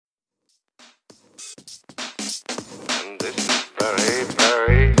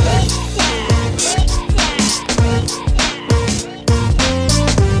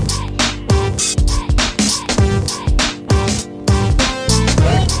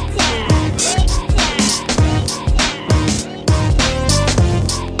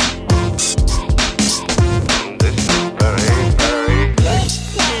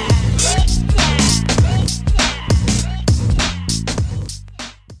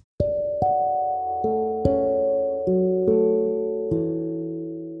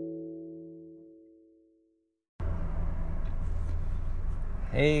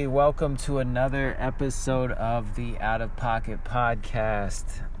Hey, welcome to another episode of the Out of Pocket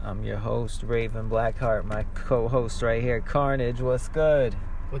Podcast. I'm your host, Raven Blackheart. My co-host right here, Carnage. What's good?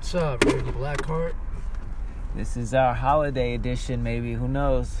 What's up, Raven Blackheart? This is our holiday edition, maybe. Who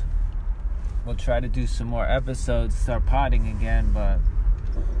knows? We'll try to do some more episodes, start potting again, but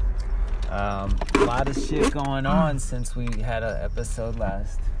a lot of shit going on since we had an episode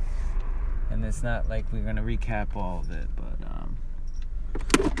last. And it's not like we're going to recap all of it, but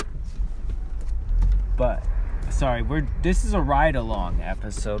sorry, this is a ride-along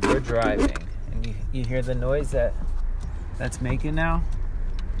episode. We're driving, and you hear the noise that's making now?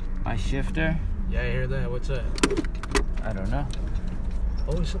 My shifter? Yeah, I hear that. What's that? I don't know.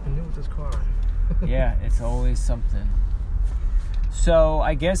 Always something new with this car. Yeah, it's always something. So,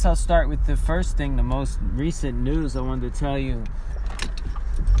 I guess I'll start with the first thing, the most recent news I wanted to tell you.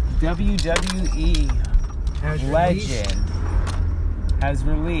 WWE legend has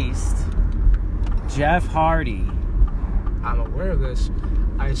released Jeff Hardy. I'm aware of this.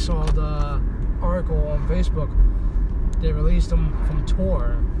 I saw the article on Facebook. They released him from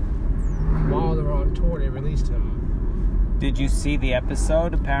tour. While they were on tour, they released him. Did you see the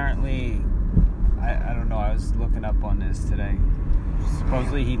episode? Apparently, I don't know. I was looking up on this today.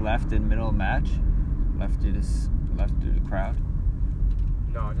 Supposedly he left in middle of match. Left to the crowd.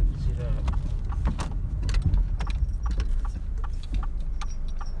 No, I didn't see that.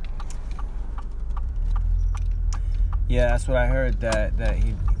 Yeah, that's what I heard, that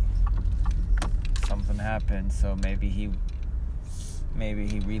he something happened, so maybe he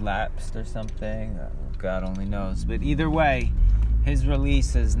relapsed or something. God only knows. But either way, his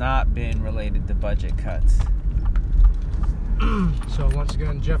release has not been related to budget cuts. So once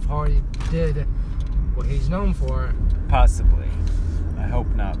again, Jeff Hardy did what he's known for. Possibly. I hope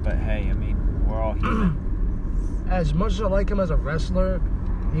not, but hey, I mean, we're all human. As much as I like him as a wrestler,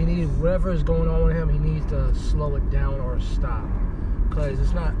 he needs, whatever is going on with him, he needs to slow it down or stop. Because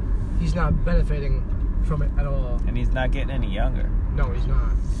he's not benefiting from it at all. And he's not getting any younger. No, he's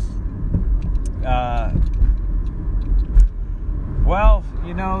not. Well,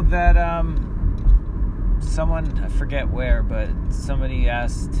 you know that someone, I forget where, but somebody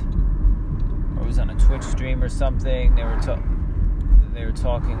asked, or it was on a Twitch stream or something, they were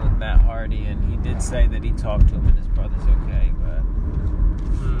talking with Matt Hardy, and he did say that he talked to him and his brother's okay,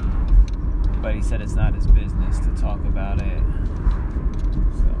 but he said it's not his business to talk about it.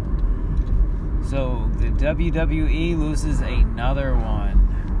 So the WWE loses another one,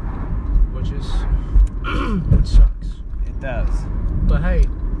 which sucks. It does. But hey,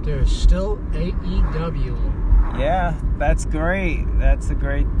 there's still AEW. Yeah, that's great. That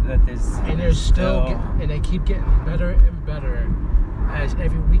there's and there's still and they keep getting better and better as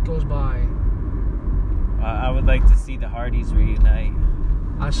every week goes by. I would like to see the Hardys reunite.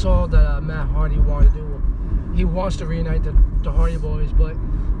 I saw that Matt Hardy he wants to reunite the Hardy Boys, but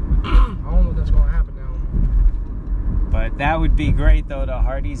I don't know if that's going to happen now. But that would be great, though, the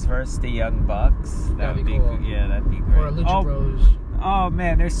Hardys versus the Young Bucks. That'd be cool. Yeah, that'd be great. Or a Lucha Bros. Oh,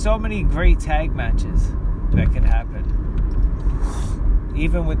 man, there's so many great tag matches that can happen.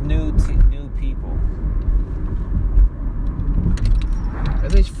 Even with new people.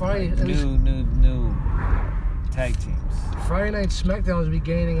 At least Friday. New tag teams. Friday Night SmackDown is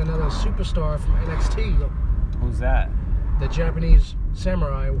gaining another superstar from NXT. Who's that? The Japanese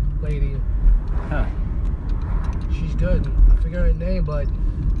samurai lady. Huh. She's good. I forget her name, but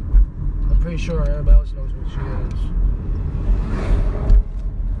I'm pretty sure everybody else knows who she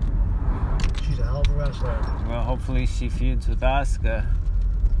is. She's a hell of a wrestler. Well, hopefully she feuds with Asuka.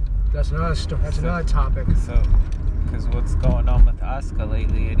 That's another topic. So, because what's going on with Asuka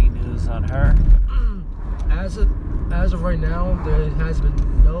lately? Any news on her? As of right now, there has been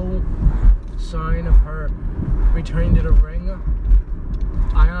no sign of her returning to the ring.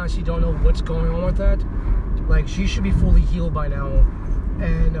 I honestly don't know what's going on with that. Like, she should be fully healed by now,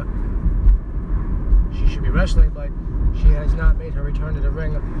 and she should be wrestling, but she has not made her return to the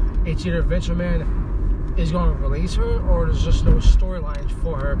ring. It's either Vince McMahon is going to release her, or there's just no storylines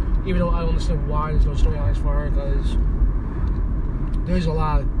for her, even though I don't understand why there's no storylines for her, because there's a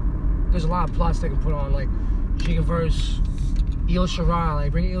lot of plots they can put on. Like, she can verse Io Shirai,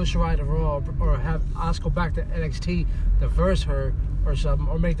 like bring Io Shirai to Raw, or have Asuka back to NXT to verse her or something,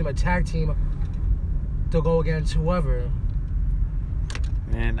 or make them a tag team to go against whoever.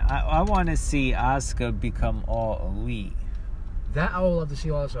 And I want to see Asuka become all elite. That I would love to see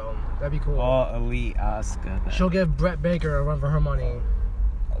also. That'd be cool. All elite Asuka. She'll give Brett Baker a run for her money.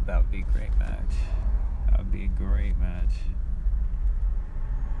 Oh, that would be a great match. That would be a great match.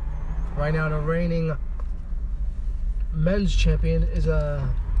 Right now, the reigning men's champion is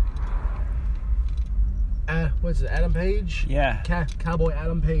what's it? Adam Page. Yeah. Cowboy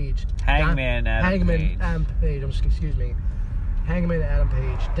Adam Page. Hangman Adam Page. Adam Page. Excuse me. Hangman Adam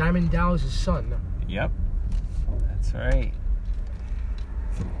Page. Diamond Dallas' son. Yep. That's right.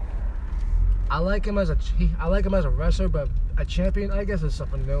 I like him as a wrestler, but a champion, I guess, is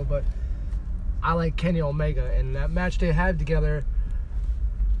something new. But I like Kenny Omega, and that match they had together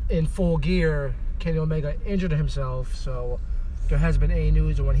in Full Gear, Kenny Omega injured himself, so there has been any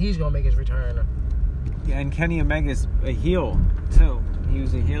news on when he's gonna make his return. Yeah, and Kenny Omega's a heel too. He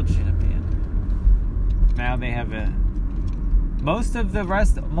was a heel champion. Now they have most of the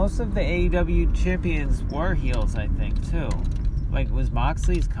AEW champions were heels, I think, too. Like, was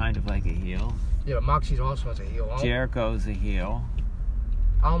Moxley's kind of like a heel? Yeah, but Moxley's also as a heel. Jericho's a heel.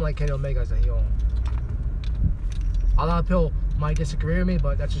 I don't like Kenny Omega as a heel. A lot of people might disagree with me,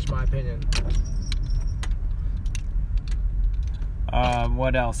 but that's just my opinion.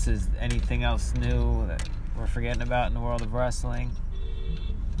 What else is anything else new that we're forgetting about in the world of wrestling?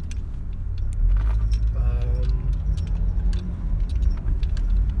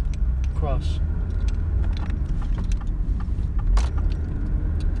 Cross.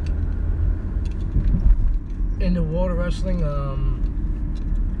 In the world of wrestling,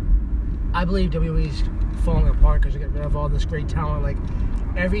 I believe WWE's falling apart because they get rid of all this great talent. Like,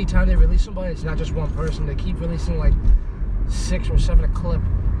 every time they release somebody, it's not just one person. They keep releasing like 6 or 7 a clip,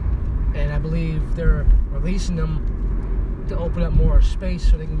 and I believe they're releasing them to open up more space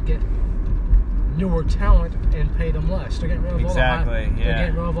so they can get newer talent and pay them less. They're getting rid of they're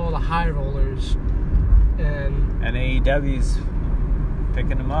getting rid of all the high rollers, and AEW's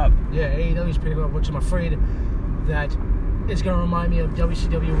picking them up. Yeah, AEW's picking them up, which I'm afraid that it's going to remind me of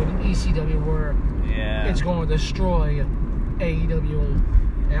WCW and ECW, where it's going to destroy AEW,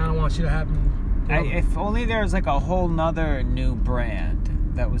 and I don't want to see that happen. If only there was like a whole nother new brand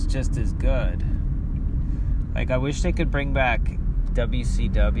that was just as good. Like, I wish they could bring back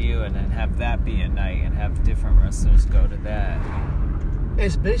WCW and then have that be a night and have different wrestlers go to that.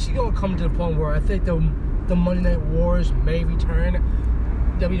 It's basically going to come to the point where I think the Monday Night Wars may return.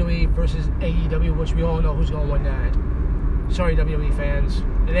 WWE versus AEW, which we all know who's going to win that. Sorry, WWE fans.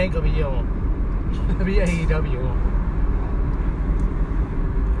 It ain't going to be you. It'll be AEW.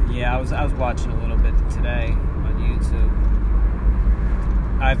 Yeah, I was watching a little bit today on YouTube.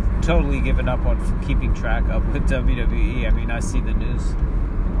 I've totally given up on keeping track up with WWE. I mean, I see the news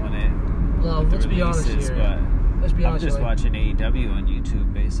on it. Well, let's be honest here. But let's be honest. I'm just watching AEW on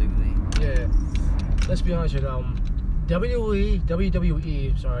YouTube, basically. Yeah. Let's be honest here.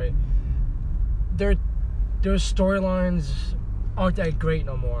 WWE, sorry. Their storylines aren't that great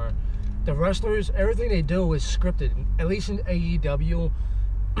no more. The wrestlers, everything they do is scripted. At least in AEW,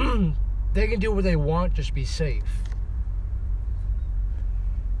 they can do what they want, just be safe.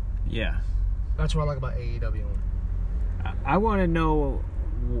 Yeah. That's what I like about AEW. I want to know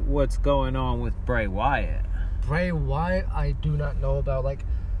what's going on with Bray Wyatt. Bray Wyatt, I do not know about. Like,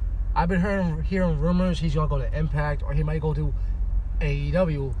 I've been hearing rumors he's going to go to Impact, or he might go to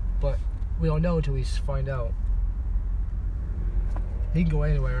AEW, but we don't know until we find out. He can go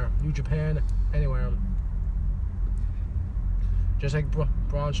anywhere. New Japan, anywhere. Just like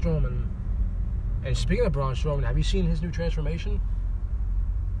Braun Strowman. And speaking of Braun Strowman, have you seen his new transformation?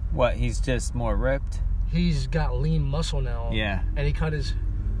 What, he's just more ripped? He's got lean muscle now. Yeah. And he cut his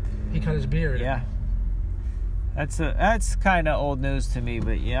beard. Yeah. That's kind of old news to me,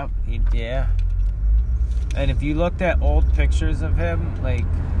 but yep, yeah. And if you looked at old pictures of him, like,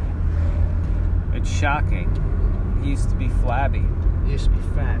 it's shocking. He used to be flabby. He used to be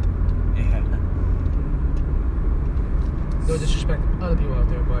fat. Yeah. No disrespect to other people out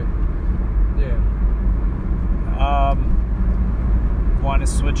there, but yeah. Want to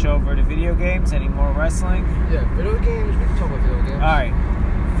switch over to video games? Any more wrestling? Yeah, video games. We can talk about video games. All right.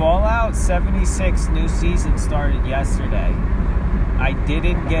 Fallout 76 new season started yesterday. I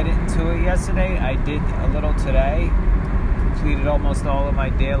didn't get into it yesterday. I did a little today. Completed almost all of my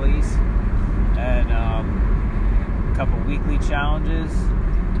dailies and a couple weekly challenges.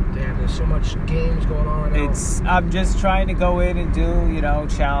 Damn, there's so much games going on right now. I'm just trying to go in and do,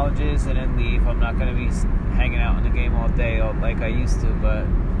 challenges and then leave. I'm not going to be hanging out in the game all day like I used to, but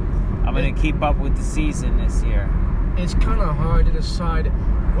I'm going to keep up with the season this year. It's kind of hard to decide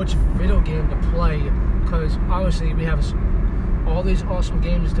which video game to play, because obviously we have all these awesome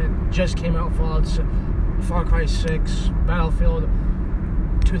games that just came out. Far Cry 6, Battlefield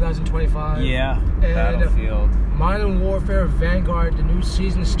 2025. Yeah, and Battlefield. Modern Warfare Vanguard, the new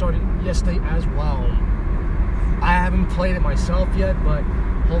season started yesterday as well. I haven't played it myself yet, but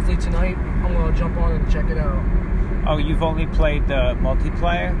hopefully tonight I'm going to jump on and check it out. Oh, you've only played the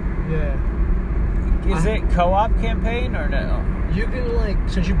multiplayer? Yeah. Is it co-op campaign or no? You can, like,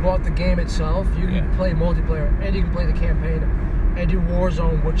 since you bought the game itself, you can play multiplayer and you can play the campaign and do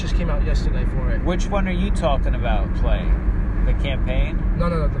Warzone, which just came out yesterday for it. Which one are you talking about playing? The campaign? No,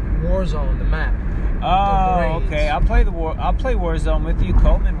 the Warzone, the map. Oh, okay. I'll play Warzone with you.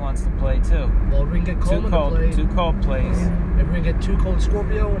 Coleman wants to play too. Well, we can get Coleman to play. Two cold plays. If we can get two Cold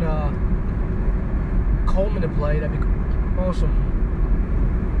Scorpio and Coleman to play, that'd be awesome.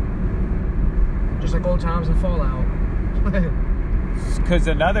 Just like old times in Fallout. Because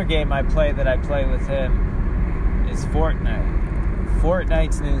another game I play with him is Fortnite.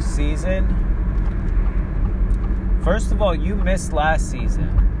 Fortnite's new season. First of all, you missed last season.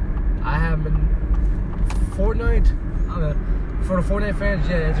 I haven't been. Fortnite, for the Fortnite fans,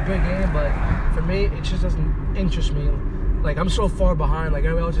 yeah, it's a good game, but for me, it just doesn't interest me. Like, I'm so far behind, like,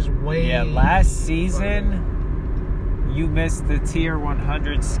 everybody else is way... Yeah, last season, you missed the tier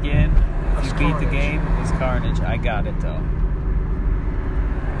 100 skin. If you beat the game, it was Carnage. I got it, though.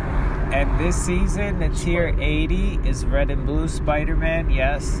 And this season, the tier 80 is red and blue Spider-Man,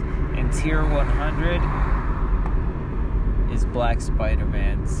 yes. And tier 100 is black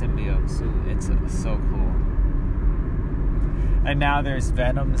Spider-Man symbiote suit. It's so cool. And now there's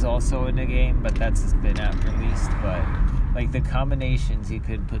Venom's also in the game, but that's been out released. But like the combinations you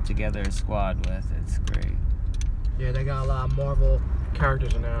could put together a squad with, it's great. Yeah, they got a lot of Marvel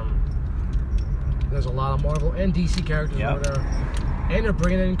characters in there. There's a lot of Marvel and DC characters over there. And they're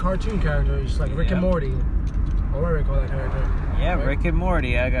bringing in cartoon characters like Rick and Morty. Or whatever you call that character. Yeah, right? Rick and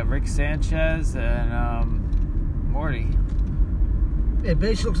Morty. I got Rick Sanchez and Morty. It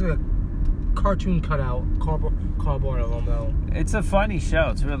basically looks like a cartoon cutout, cardboard of them, though. It's a funny show.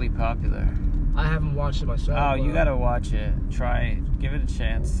 It's really popular. I haven't watched it myself. Oh, you gotta watch it. Try it. Give it a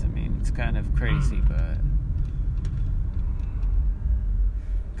chance. I mean, it's kind of crazy, but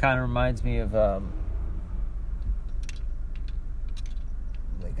kind of reminds me of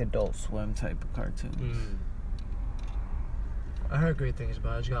like Adult Swim type of cartoons. I heard great things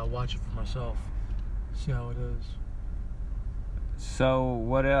about it. I just gotta watch it for myself. See how it is. So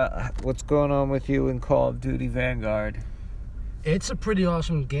what's going on with you in Call of Duty Vanguard? It's a pretty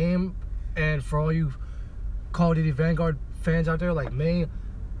awesome game, and for all you Call of Duty Vanguard fans out there like me,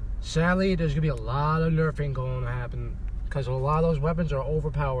 sadly there's gonna be a lot of nerfing going to happen because a lot of those weapons are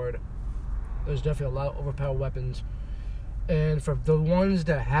overpowered. There's definitely a lot of overpowered weapons, and for the ones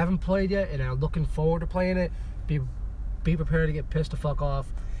that haven't played yet and are looking forward to playing it, be prepared to get pissed the fuck off.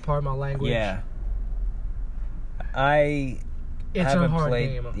 Pardon my language. Yeah. It's a hard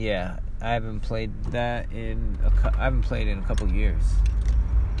game. Yeah, I haven't played that in a couple years.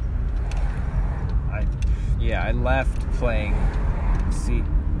 I left playing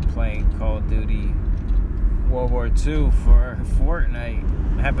Call of Duty World War II for Fortnite.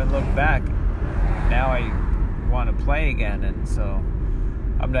 I haven't looked back. Now I want to play again, and so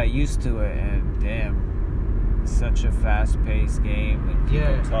I'm not used to it. And damn, it's such a fast-paced game, and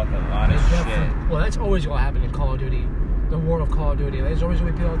people talk a lot of shit. Well, that's always gonna happen in Call of Duty. The world of Call of Duty. There's always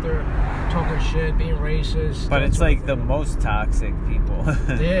going to be people out there talking shit, being racist. But it's like the most toxic people.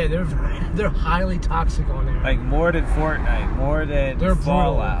 Yeah, they're highly toxic on there. Like more than Fortnite, more than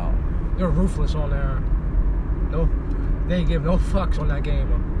Fallout. Brutal. They're ruthless on there. No, they give no fucks on that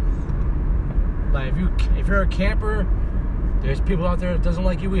game. Like if you're a camper, there's people out there that doesn't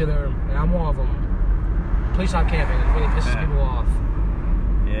like you either, and I'm one of them. Please stop camping. It really pisses people off.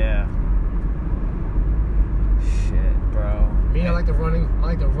 Yeah. Shit, bro. Me, I like the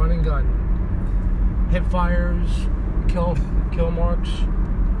running gun. Hip fires, kill marks. Shit,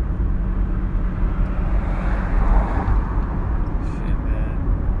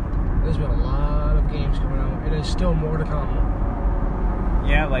 man. There's been a lot of games coming out, and there's still more to come.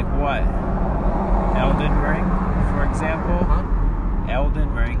 Yeah, like what? Elden Ring, for example? Huh?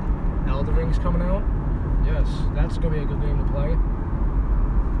 Elden Ring. Elden Ring's coming out? Yes, that's going to be a good game to play.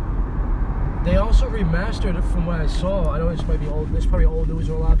 They also remastered it from what I saw. I know this might be old. This is probably old news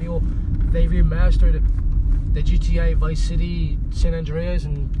to a lot of people. They remastered the GTA Vice City, San Andreas,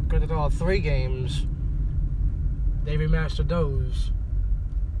 and Grand Theft Auto 3 games. They remastered those.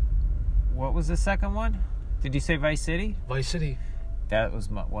 What was the second one? Did you say Vice City? Vice City. That was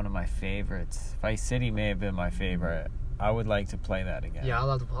one of my favorites. Vice City may have been my favorite. I would like to play that again. Yeah, I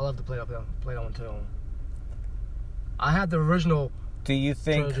love to play that one too. I had the original. Do you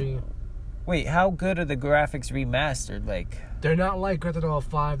think? Trilogy. Wait, how good are the graphics remastered? Like, they're not like Grand Theft Auto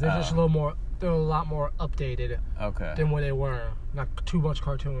 5. They're just a little more they're a lot more updated than what they were. Not too much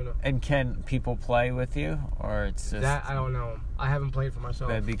cartoon. And can people play with you, or it's just that? I don't know. I haven't played for myself.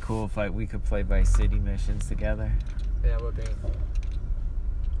 That'd be cool if we could play Vice City missions together. Yeah, it would be.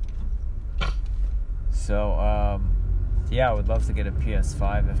 So, yeah, I would love to get a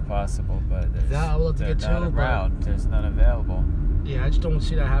PS5 if possible, but I would love to get they're not around. There's none available. Yeah, I just don't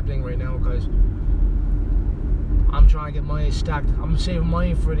see that happening right now because I'm trying to get money stacked. I'm saving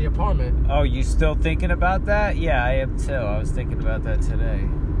money for the apartment. Oh, you still thinking about that? Yeah, I am too. I was thinking about that today.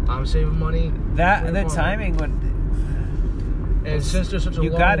 I'm saving money. The timing would. And since there's such a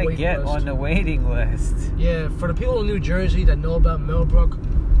long you gotta get list, on the waiting list. Yeah, for the people in New Jersey that know about Millbrook,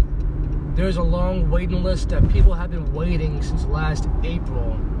 there's a long waiting list that people have been waiting since last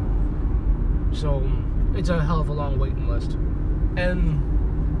April. So it's a hell of a long waiting list. And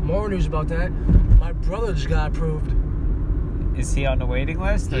more news about that, my brother just got approved. Is he on the waiting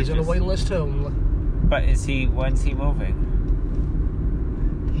list? He's on the waiting list too. But when's he moving?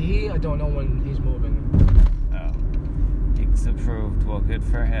 I don't know when he's moving. Oh, he's approved. Well, good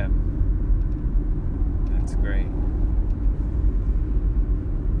for him. That's great.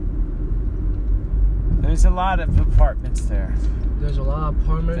 There's a lot of apartments there. There's a lot of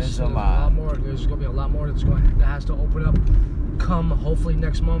apartments. There's a lot more. There's going to be a lot more that has to open up come hopefully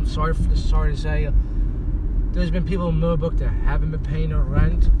next month. Sorry to say. There's been people in Millbrook that haven't been paying their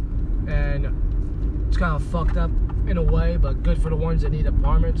rent. And it's kind of fucked up in a way, but good for the ones that need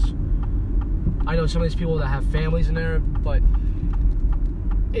apartments. I know some of these people that have families in there, but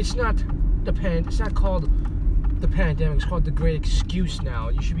it's not it's not called the pandemic. It's called the great excuse now.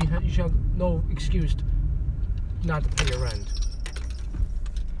 You should have no excuse not to pay your rent.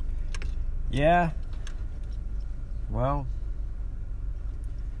 Yeah. Well,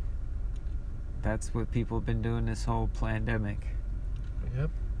 that's what people have been doing this whole pandemic. Yep.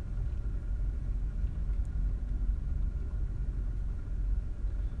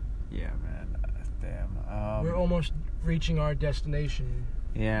 Yeah, man. Damn. We're almost reaching our destination.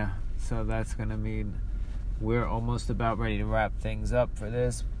 Yeah, so that's gonna mean we're almost about ready to wrap things up for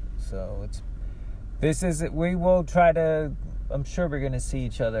this. So we will try to. I'm sure we're gonna see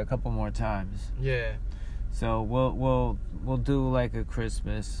each other a couple more times. Yeah. So we'll do like a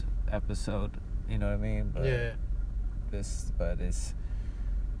Christmas episode. You know what I mean? But yeah. It's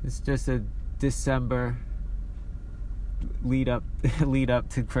just a December lead up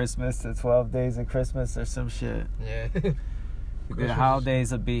to Christmas, the 12 days of Christmas or some shit. Yeah. The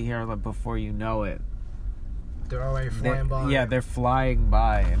holidays will be here before you know it. They're already flying by. Yeah, they're flying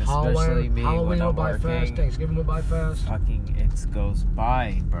by, and especially me Halloween when I'm will by working. fast. Thanksgiving will by fast. Fucking, it goes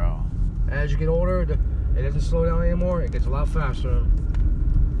by, bro. As you get older, it doesn't slow down anymore. It gets a lot faster.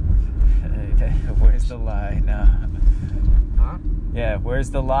 Where's the lie? Nah. Huh? Yeah, where's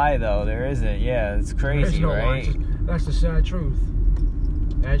the lie though? There isn't. Yeah, it's crazy, no right? Lie. That's the sad truth.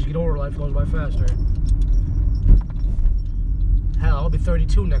 As you get older, life goes by faster. Hell, I'll be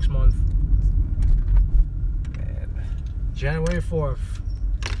 32 next month. Man. January 4th.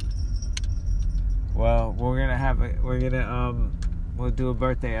 Well, we'll do a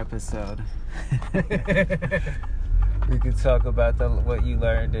birthday episode. We can talk about what you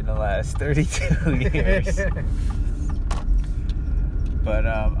learned in the last 32 years. But,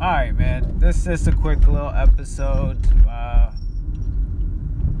 all right, man. This is just a quick little episode.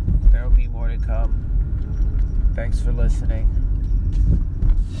 There will be more to come. Thanks for listening.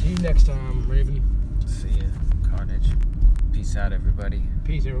 See you next time, Raven. See ya, Carnage. Peace out, everybody.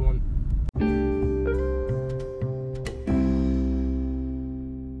 Peace, everyone.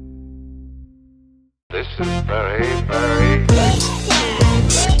 This is very, very